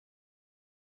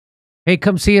Hey,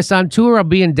 come see us on tour. I'll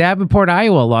be in Davenport,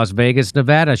 Iowa, Las Vegas,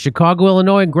 Nevada, Chicago,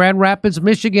 Illinois, and Grand Rapids,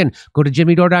 Michigan. Go to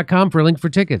jimmydore.com for a link for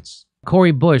tickets.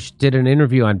 Cori Bush did an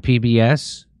interview on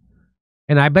PBS,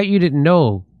 and I bet you didn't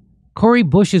know, Cori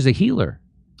Bush is a healer.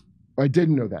 I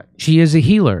didn't know that. She is a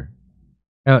healer.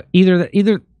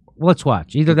 Either let's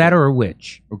watch. Either that or a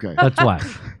witch. Okay. Let's watch.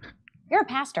 You're a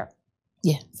pastor.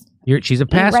 Yes. She's a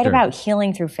pastor. You write about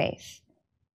healing through faith.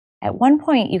 At one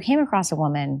point, you came across a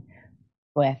woman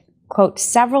with, quote,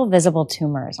 several visible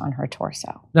tumors on her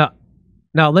torso.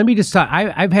 Now let me just talk.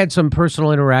 I've had some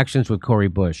personal interactions with Cori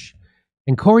Bush,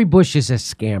 and Cori Bush is a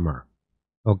scammer.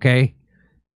 Okay?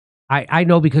 I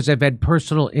know because I've had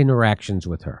personal interactions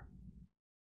with her.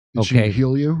 Did she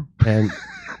heal you? And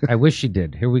I wish she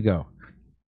did. Here we go.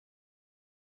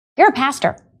 You're a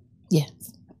pastor. Yes.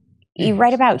 You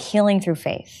write about healing through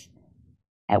faith.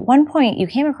 At one point, you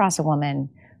came across a woman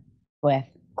with,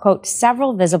 quote,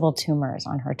 several visible tumors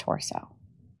on her torso.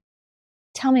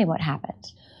 Tell me what happened.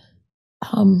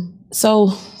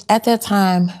 So at that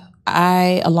time,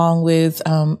 I, along with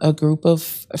a group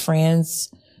of friends,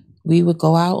 we would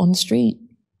go out on the street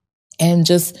and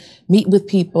just meet with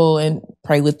people and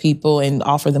pray with people and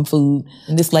offer them food.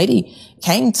 And this lady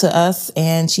came to us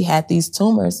and she had these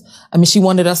tumors. I mean, she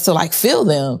wanted us to like feel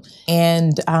them.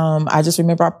 And I just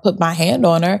remember I put my hand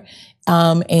on her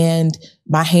and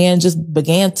my hand just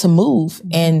began to move.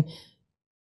 And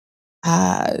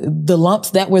the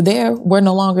lumps that were there were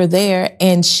no longer there.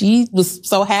 And she was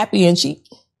so happy and she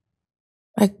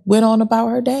like went on about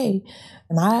her day.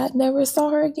 And I never saw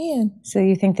her again. So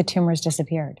you think the tumors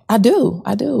disappeared? I do.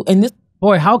 And this.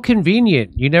 Boy, how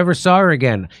convenient. You never saw her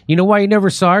again. You know why you never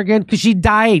saw her again? Because she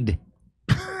died.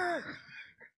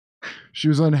 She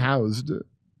was unhoused.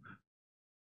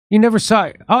 You never saw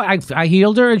her. Oh, I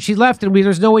healed her and she left, and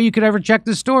there's no way you could ever check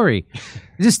the story.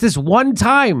 Just this one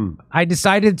time, I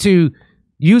decided to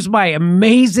use my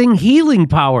amazing healing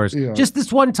powers. Yeah. Just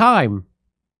this one time.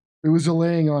 It was a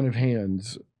laying on of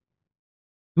hands.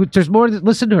 There's more.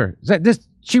 Listen to her.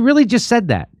 She really just said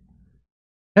that.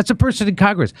 That's a person in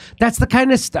Congress. That's the kind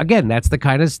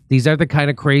of, these are the kind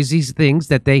of crazy things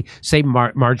that they say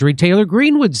Marjorie Taylor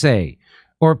Greene would say,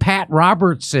 or Pat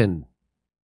Robertson,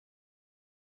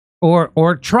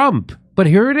 or Trump. But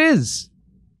here it is.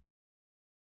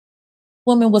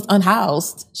 Woman was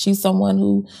unhoused. She's someone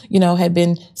who, had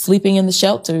been sleeping in the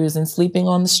shelters and sleeping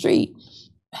on the street.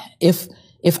 If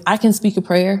I can speak a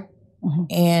prayer, mm-hmm.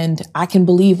 and I can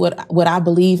believe what I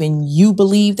believe and you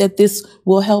believe that this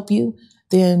will help you,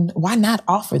 then why not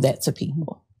offer that to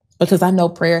people? Because I know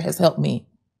prayer has helped me.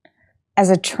 As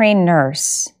a trained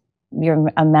nurse, you're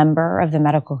a member of the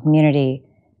medical community.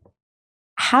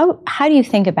 How do you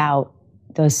think about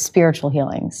those spiritual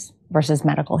healings versus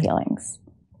medical healings?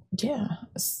 Yeah,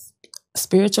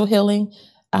 spiritual healing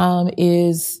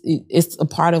is a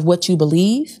part of what you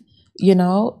believe,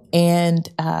 and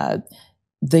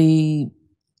the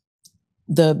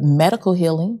medical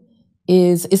healing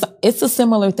it's a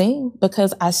similar thing,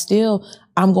 because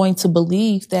I'm going to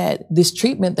believe that this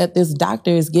treatment that this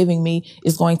doctor is giving me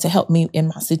is going to help me in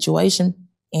my situation.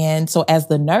 And so as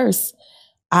the nurse,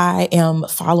 I am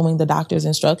following the doctor's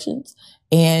instructions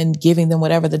and giving them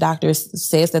whatever the doctor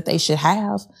says that they should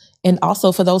have. And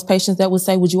also for those patients that would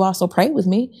say, would you also pray with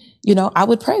me? I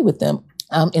would pray with them.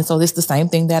 And so it's the same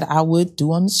thing that I would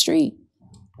do on the street.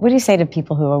 What do you say to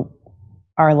people who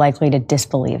are likely to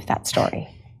disbelieve that story?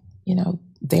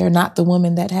 They're not the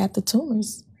woman that had the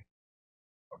tumors.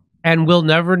 And we'll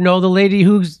never know the lady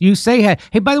who you say had.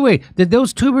 Hey, by the way, did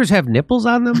those tumors have nipples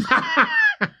on them?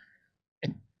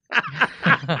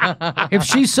 If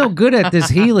she's so good at this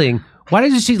healing, why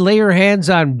doesn't she lay her hands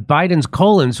on Biden's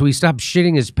colon so he stops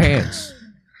shitting his pants?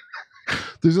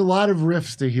 There's a lot of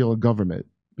rifts to heal a government.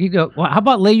 Well, how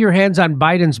about lay your hands on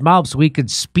Biden's mouth so he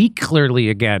could speak clearly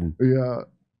again? Yeah.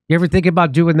 You ever think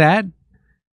about doing that?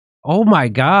 Oh my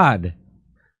God.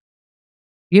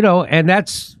 And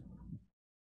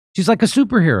she's like a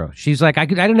superhero. She's like, I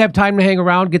didn't have time to hang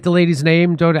around, get the lady's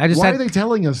name. Why are they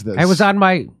telling us this? I was on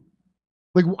my...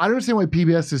 I don't understand why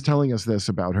PBS is telling us this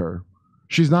about her.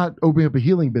 She's not opening up a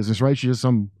healing business, right? She's just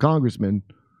some congressman.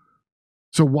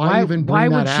 So why even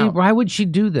bring that out? Why would she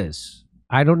do this?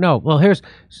 I don't know. Well, here's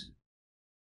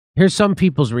some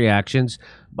people's reactions.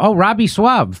 Oh, Robbie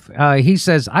Suave. He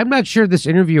says, I'm not sure this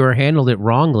interviewer handled it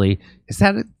wrongly. Is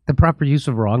that the proper use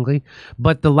of wrongly?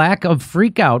 But the lack of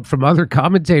freak out from other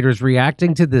commentators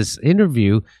reacting to this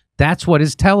interview, that's what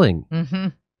is telling. Mm-hmm.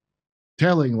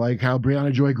 Telling, like how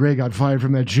Brianna Joy Gray got fired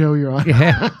from that show you're on.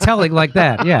 Yeah, telling like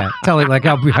that. Yeah, telling like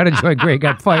how Brianna Joy Gray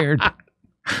got fired.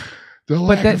 The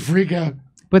lack of freak out.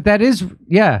 But that is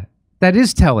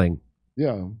telling.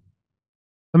 Yeah.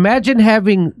 Imagine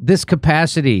having this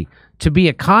capacity to be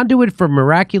a conduit for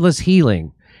miraculous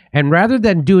healing. And rather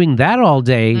than doing that all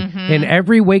day, in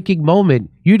every waking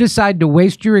moment, you decide to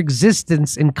waste your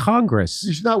existence in Congress.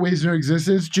 She's not wasting her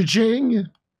existence. Cha-ching.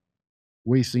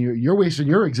 You're wasting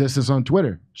your existence on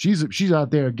Twitter. She's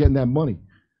out there getting that money.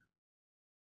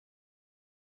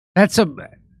 That's it's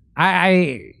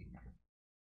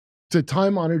a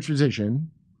time-honored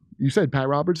tradition. You said Pat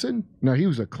Robertson? No, he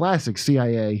was a classic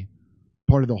CIA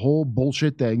part of the whole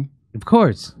bullshit thing. Of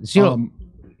course. So,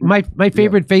 my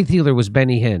favorite faith healer was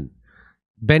Benny Hinn.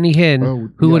 Benny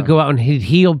Hinn, who would go out and he'd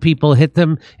heal people, hit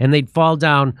them, and they'd fall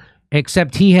down.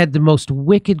 Except he had the most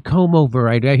wicked comb over.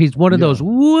 Right? He's one of those.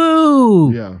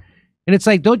 Woo! Yeah. And it's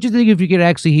like, don't you think if you could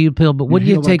actually heal people, but wouldn't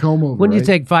you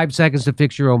take 5 seconds to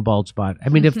fix your own bald spot? I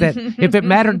mean, if it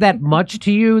mattered that much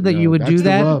to you that you would do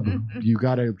that, rub. You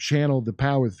got to channel the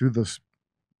power through the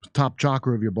top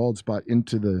chakra of your bald spot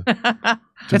into the.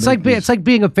 It's like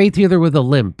being a faith healer with a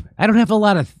limp. I don't have a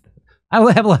lot of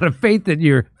faith in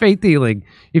your faith healing.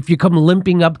 If you come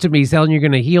limping up to me telling you're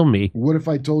going to heal me. What if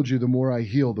I told you the more I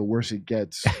heal, the worse it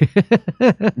gets?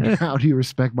 How do you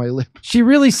respect my lip? She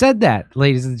really said that,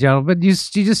 ladies and gentlemen.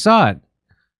 She just saw it.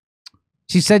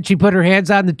 She said she put her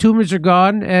hands on, the tumors are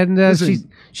gone, and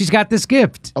she's got this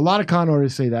gift. A lot of con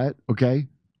artists say that, okay?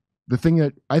 The thing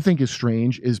that I think is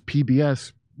strange is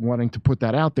PBS wanting to put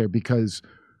that out there, because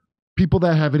people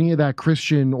that have any of that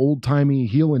Christian old-timey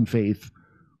healing faith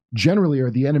generally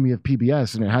are the enemy of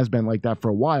PBS, and it has been like that for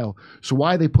a while. So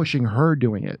why are they pushing her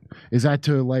doing it? Is that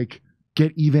to like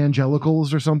get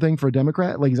evangelicals or something for a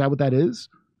Democrat? Like, is that what that is?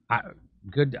 I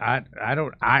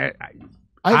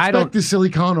expect the silly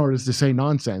con artist to say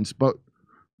nonsense, but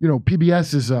you know,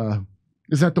 PBS is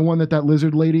that the one that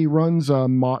lizard lady runs,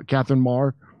 Catherine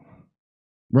Marr,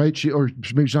 right?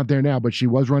 Maybe she's not there now, but she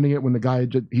was running it when the guy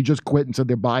he just quit and said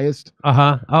they're biased.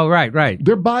 Oh, right.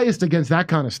 They're biased against that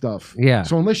kind of stuff. Yeah.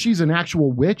 So unless she's an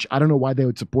actual witch, I don't know why they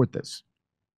would support this.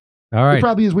 All right. It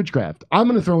probably is witchcraft. I'm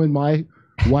going to throw in my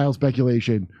wild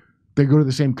speculation. They go to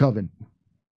the same coven.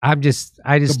 I just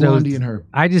the know blondie and her.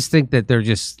 I just think that they're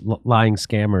just lying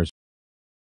scammers.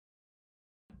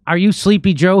 Are you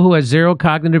Sleepy Joe who has zero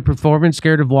cognitive performance,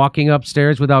 scared of walking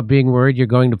upstairs without being worried you're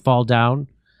going to fall down?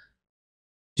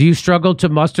 Do you struggle to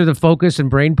muster the focus and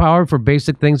brain power for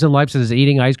basic things in life, such as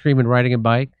eating ice cream and riding a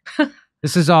bike?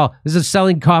 This is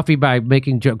selling coffee by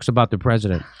making jokes about the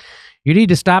president. You need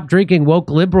to stop drinking woke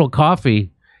liberal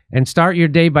coffee and start your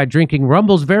day by drinking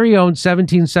Rumble's very own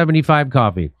 1775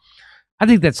 coffee. I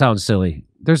think that sounds silly.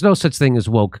 There's no such thing as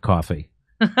woke coffee.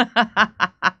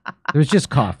 There's just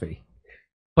coffee.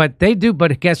 But they do.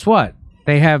 But guess what?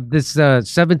 They have this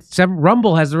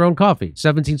Rumble has their own coffee,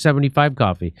 1775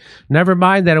 coffee. Never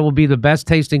mind that it will be the best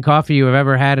tasting coffee you have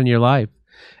ever had in your life.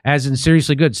 As in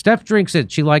seriously good. Steph drinks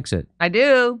it. She likes it. I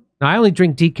do. Now, I only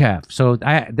drink decaf. So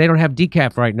they don't have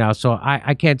decaf right now. So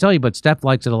I can't tell you, but Steph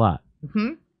likes it a lot.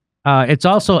 Mm-hmm. It's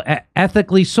also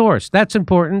ethically sourced. That's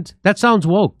important. That sounds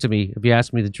woke to me, if you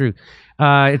ask me the truth.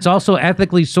 It's also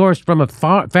ethically sourced from a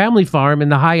family farm in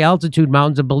the high altitude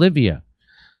mountains of Bolivia.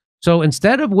 So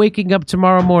instead of waking up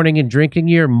tomorrow morning and drinking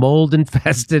your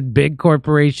mold-infested, big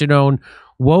corporation-owned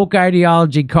woke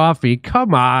ideology coffee,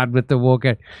 come on with the woke.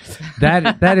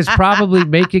 That is probably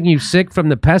making you sick from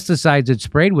the pesticides it's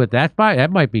sprayed with. That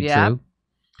might be true.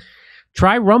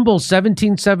 Try Rumble's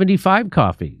 1775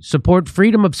 coffee. Support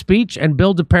freedom of speech and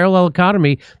build a parallel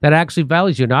economy that actually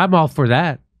values you. Now, I'm all for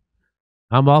that.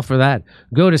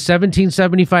 Go to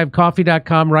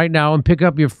 1775coffee.com right now and pick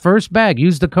up your first bag.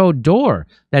 Use the code DORE,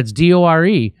 that's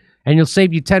D-O-R-E, and you'll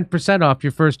save you 10% off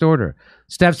your first order.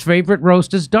 Steph's favorite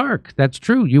roast is dark. That's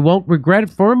true. You won't regret it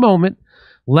for a moment.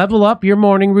 Level up your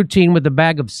morning routine with a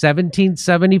bag of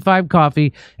 1775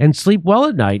 coffee and sleep well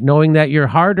at night, knowing that your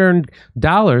hard-earned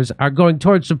dollars are going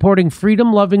towards supporting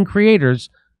freedom-loving creators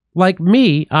like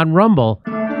me on Rumble.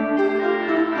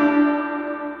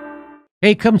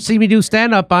 Hey, come see me do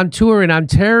stand-up on tour in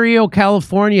Ontario,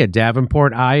 California,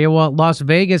 Davenport, Iowa, Las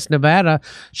Vegas, Nevada,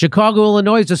 Chicago,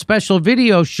 Illinois, a special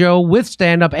video show with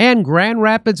stand-up, and Grand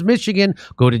Rapids, Michigan.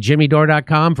 Go to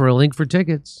jimmydore.com for a link for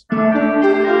tickets.